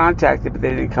were contacted, but they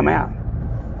didn't come out.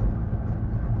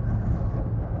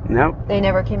 No. They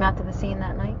never came out to the scene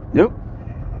that night? Nope.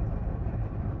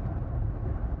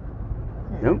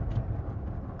 Nope.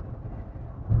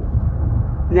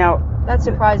 Now, that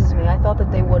surprises me. I thought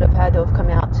that they would have had to have come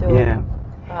out to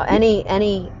any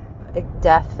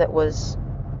death that was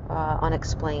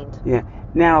unexplained. Yeah.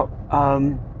 Now,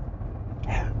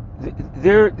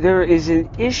 there is an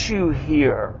issue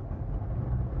here,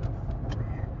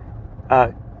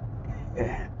 and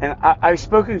I've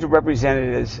spoken to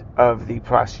representatives of the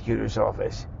prosecutor's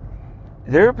office.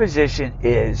 Their position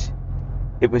is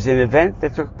it was an event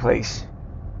that took place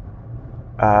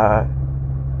on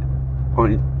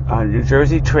New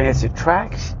Jersey Transit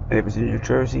tracks, and it was a New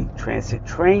Jersey Transit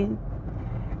train.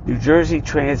 New Jersey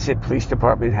Transit Police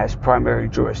Department has primary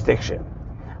jurisdiction,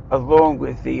 along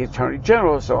with the Attorney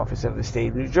General's Office of the state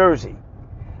of New Jersey.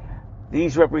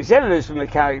 These representatives from the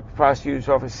county prosecutor's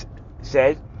office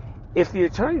said, if the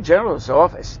Attorney General's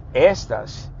office asked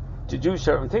us to do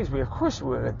certain things, we of course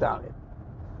would have done it.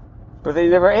 But they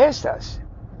never asked us.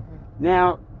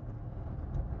 Now,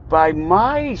 by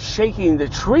my shaking the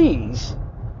trees,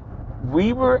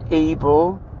 we were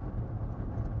able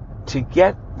to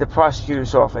get the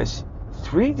prosecutor's office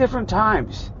 3 different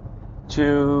times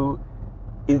to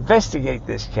investigate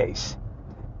this case.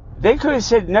 They could have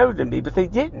said no to me, but they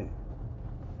didn't.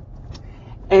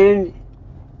 And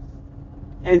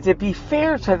to be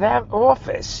fair to that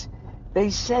office, they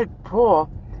said,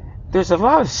 Paul, there's a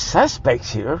lot of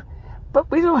suspects here, but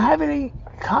we don't have any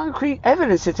concrete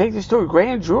evidence to take this to a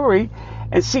grand jury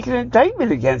and seek an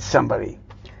indictment against somebody.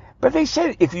 But they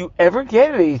said, if you ever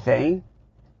get anything,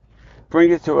 bring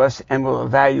it to us and we'll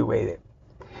evaluate it.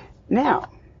 Now,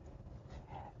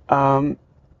 I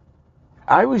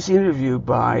was interviewed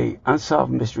by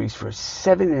Unsolved Mysteries for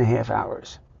 7.5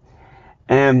 hours.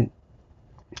 And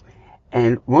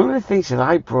one of the things that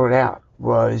I brought out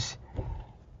was,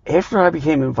 after I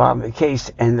became involved in the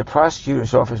case and the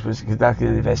prosecutor's office was conducting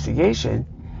an investigation,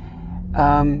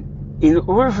 in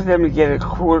order for them to get a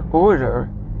court order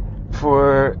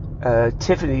for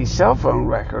Tiffany's cell phone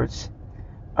records,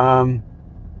 they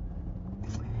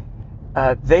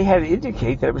had to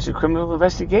indicate that it was a criminal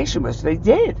investigation, which they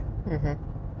did. Mm-hmm.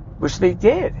 Which they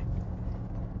did.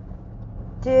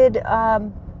 Did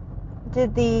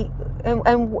the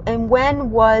and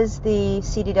when was the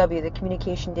CDW, the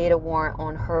communication data warrant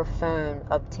on her phone,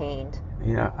 obtained?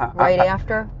 Right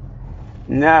after?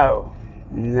 No.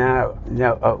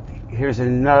 Oh, here's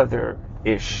another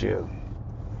issue.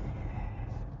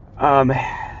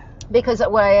 Because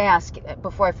what I ask,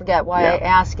 before I forget, I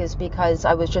ask is because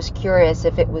I was just curious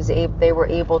if it was they were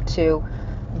able to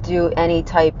do any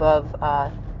type of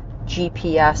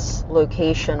GPS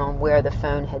location on where the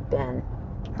phone had been.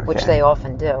 which Okay. they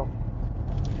often do,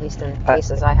 at least in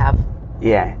cases I have.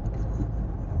 Yeah.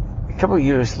 A couple of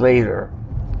years later,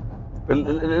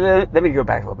 let me go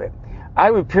back a little bit. I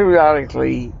would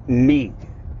periodically meet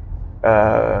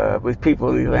with people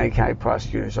in the Atlantic County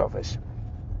Prosecutor's Office.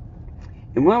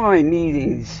 In one of my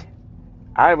meetings,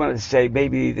 I want to say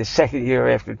maybe the second year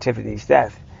after Tiffany's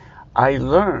death, I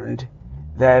learned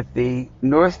that the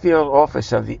Northfield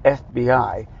office of the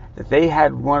FBI, that they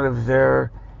had one of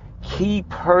their key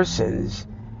persons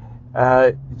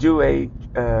do a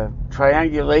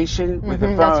triangulation with the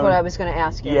phone. That's what I was going to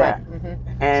ask you. Yeah. Right? So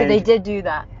And they did do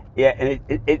that. yeah, and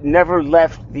it never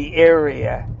left the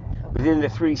area within the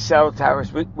 3 cell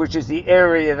towers, which is the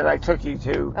area that I took you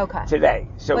to today.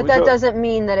 So, but that doesn't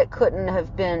mean that it couldn't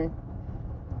have been.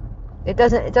 It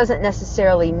doesn't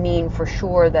necessarily mean for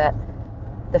sure that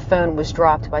the phone was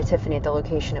dropped by Tiffany at the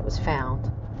location it was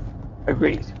found.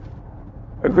 Agreed.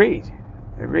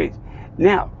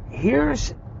 Now,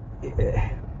 here's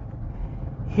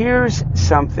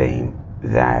something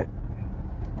that.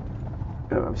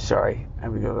 Oh, I'm sorry.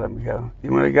 Let me go.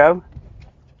 You want to go?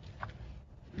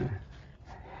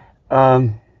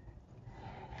 In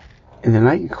the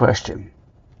night in question,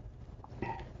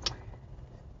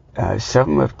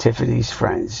 some of Tiffany's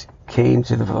friends came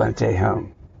to the Valente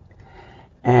home,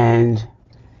 and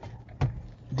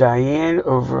Diane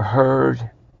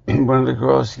overheard one of the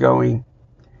girls going,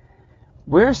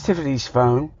 "Where's Tiffany's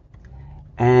phone?"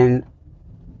 And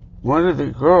one of the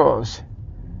girls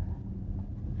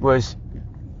was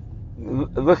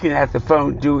looking at the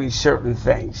phone doing certain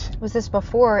things. Was this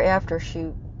before or after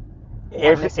she?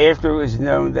 After it was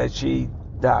known that she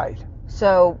died.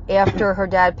 So after her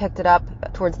dad picked it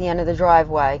up towards the end of the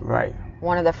driveway, Right.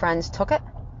 One of the friends took it?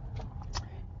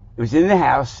 It was in the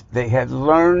house. They had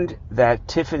learned that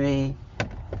Tiffany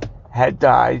had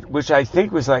died, which I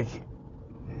think was like,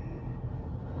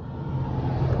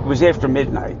 it was after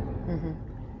midnight.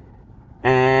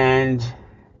 And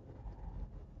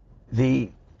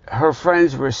her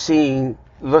friends were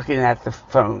looking at the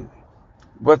phone.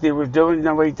 What they were doing,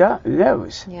 nobody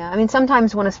knows. Yeah, I mean,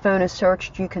 sometimes when a phone is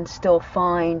searched, you can still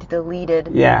find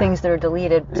deleted things that are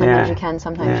deleted. Sometimes you can,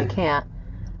 sometimes you can't.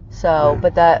 So,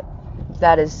 but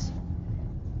that is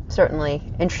certainly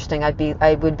interesting.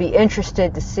 I would be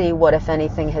interested to see what, if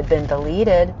anything, had been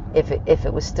deleted, if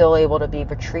it was still able to be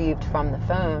retrieved from the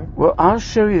phone. Well, I'll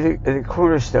show you the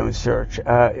Cornerstone search.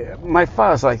 My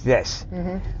file's like this.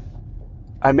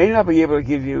 I may not be able to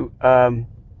give you.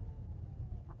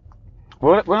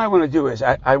 What I want to do is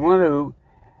I want to.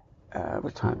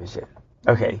 What time is it?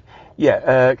 Okay.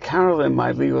 Yeah. Carolyn,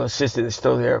 my legal assistant, is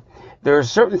still there. There are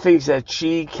certain things that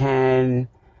she can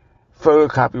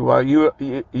photocopy while you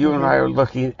and I are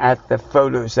looking at the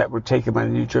photos that were taken by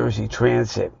the New Jersey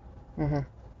Transit.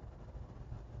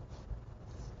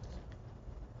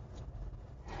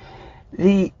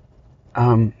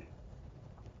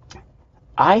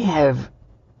 I have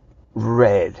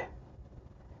read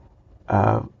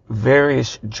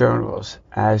various journals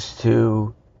as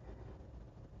to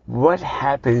what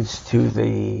happens to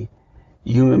the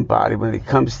human body when it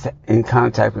comes in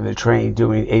contact with a train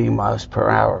doing 80 miles per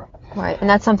hour. Right, and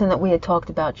that's something that we had talked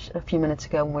about a few minutes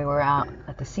ago when we were out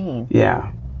at the scene.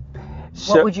 Yeah.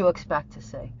 What would you expect to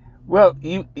see? Well,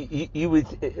 you would,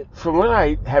 from what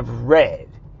I have read,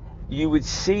 you would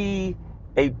see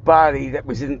a body that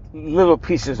was in little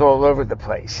pieces all over the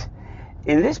place.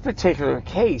 In this particular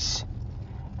case,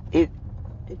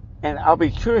 and I'll be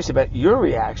curious about your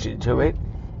reaction to it,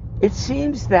 it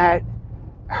seems that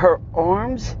her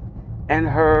arms and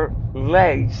her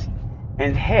legs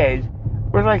and head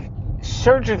were like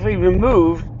surgically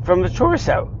removed from the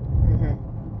torso.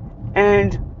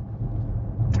 And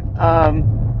hold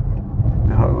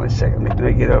on one second, let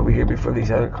me get over here before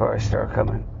these other cars start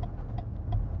coming.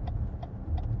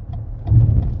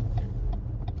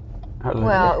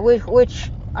 Well, which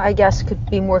I guess could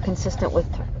be more consistent with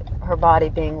her body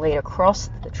being laid across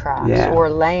the tracks or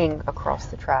laying across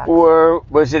the tracks. Or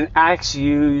was an axe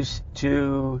used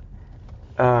to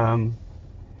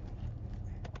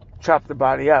chop the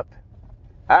body up?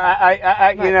 I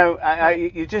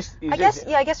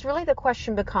guess really the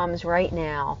question becomes right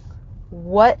now,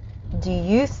 what do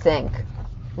you think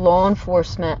law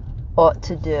enforcement ought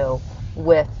to do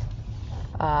with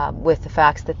the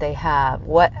facts that they have?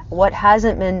 What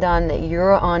hasn't been done that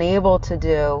you're unable to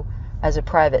do as a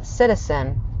private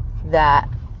citizen that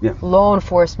law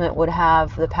enforcement would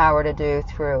have the power to do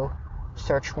through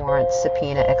search warrants,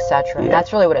 subpoena, etc.? And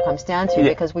that's really what it comes down to,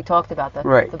 because we talked about the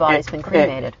body's been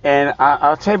cremated. And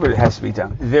I'll tell you what has to be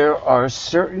done. There are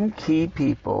certain key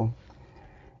people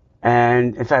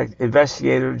And in fact,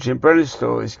 investigator Jim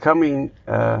Bernenstoel is coming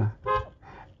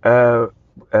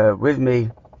with me.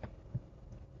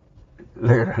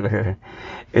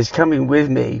 Is coming with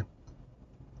me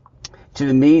to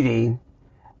the meeting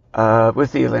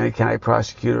with the Atlantic County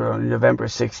prosecutor on November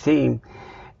 16,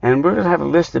 and we're going to have a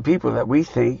list of people that we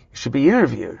think should be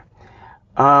interviewed.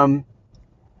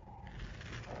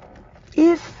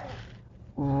 If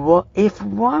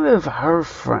one of her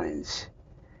friends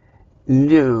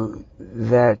knew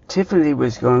that Tiffany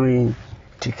was going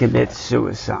to commit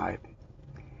suicide,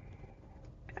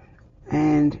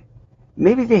 and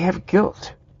maybe they have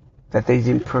guilt that they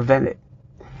didn't prevent it,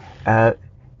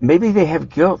 maybe they have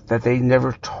guilt that they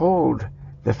never told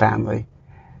the family,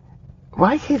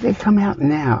 why can't they come out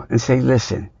now and say,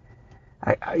 listen,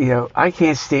 I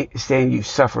can't stand you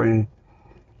suffering,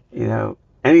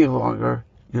 any longer.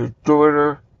 Your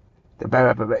daughter,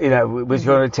 was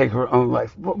going to take her own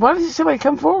life. Why doesn't somebody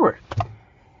come forward?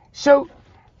 So,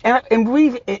 and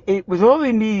with all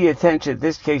the media attention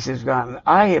this case has gotten,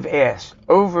 I have asked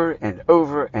over and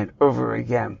over and over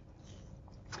again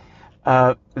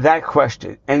that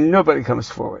question, and nobody comes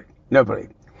forward. Nobody.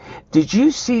 Did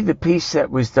you see the piece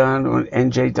that was done on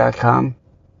NJ.com?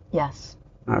 Yes.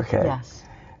 Okay. Yes.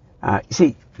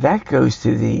 See, that goes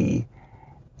to the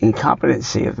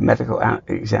incompetency of the medical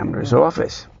examiner's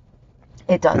office.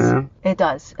 It does. It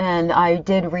does. And I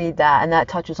did read that, and that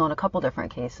touches on a couple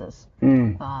different cases.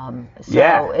 It's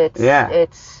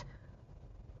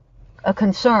a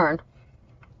concern,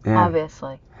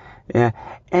 obviously. Yeah.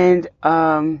 And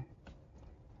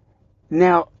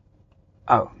now,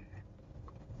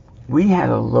 we had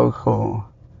a local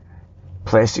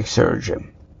plastic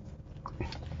surgeon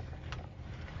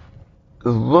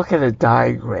look at a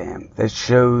diagram that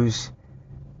shows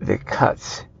the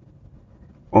cuts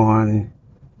on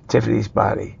Tiffany's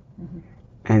body.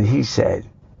 And he said,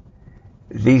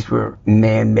 these were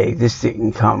man-made. This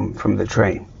didn't come from the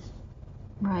train.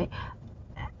 Right.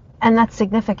 And that's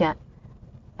significant.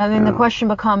 I mean, the question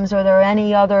becomes, are there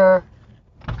any other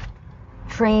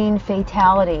train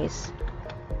fatalities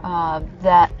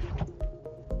that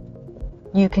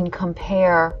you can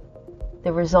compare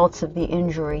the results of the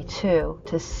injury to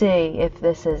see if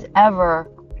this is ever,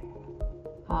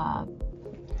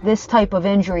 this type of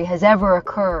injury has ever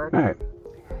occurred? Right.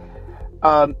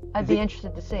 I'd be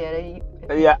interested to see it.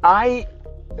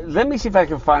 Let me see if I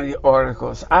can find the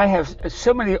articles. I have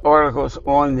so many articles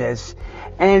on this,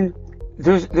 and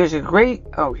there's a great,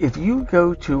 if you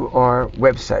go to our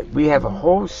website, we have a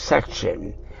whole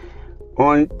section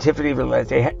on Tiffany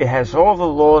Valenti. It has all the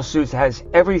lawsuits, it has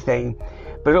everything,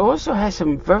 but it also has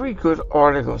some very good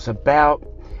articles about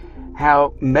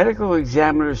how medical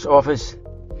examiner's office,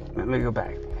 let me go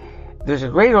back. There's a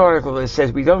great article that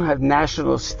says we don't have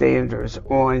national standards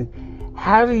on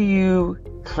how do you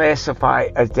classify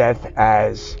a death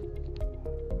as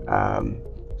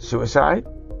suicide,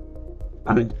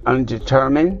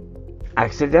 undetermined,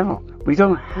 accidental. We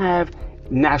don't have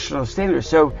national standards.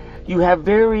 So you have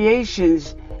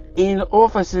variations in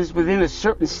offices within a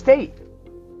certain state.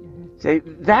 So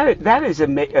that is a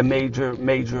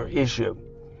major issue.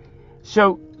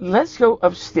 So let's go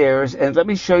upstairs and let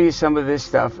me show you some of this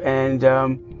stuff, and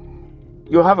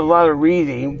you'll have a lot of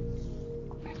reading,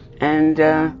 and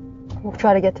we'll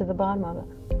try to get to the bottom of it.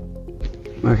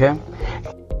 Okay.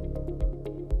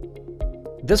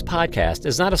 This podcast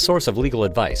is not a source of legal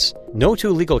advice. No two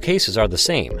legal cases are the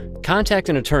same. Contact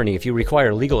an attorney if you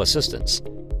require legal assistance.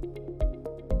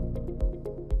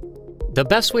 The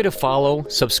best way to follow,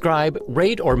 subscribe,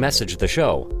 rate, or message the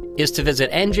show is to visit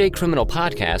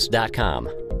njcriminalpodcast.com.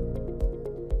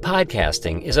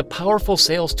 Podcasting is a powerful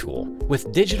sales tool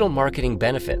with digital marketing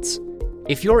benefits.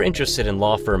 If you're interested in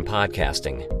law firm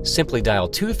podcasting, simply dial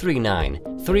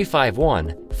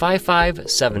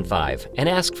 239-351-5575 and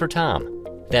ask for Tom.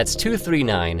 That's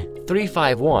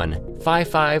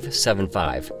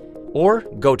 239-351-5575. Or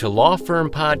go to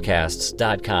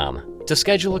lawfirmpodcasts.com to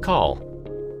schedule a call.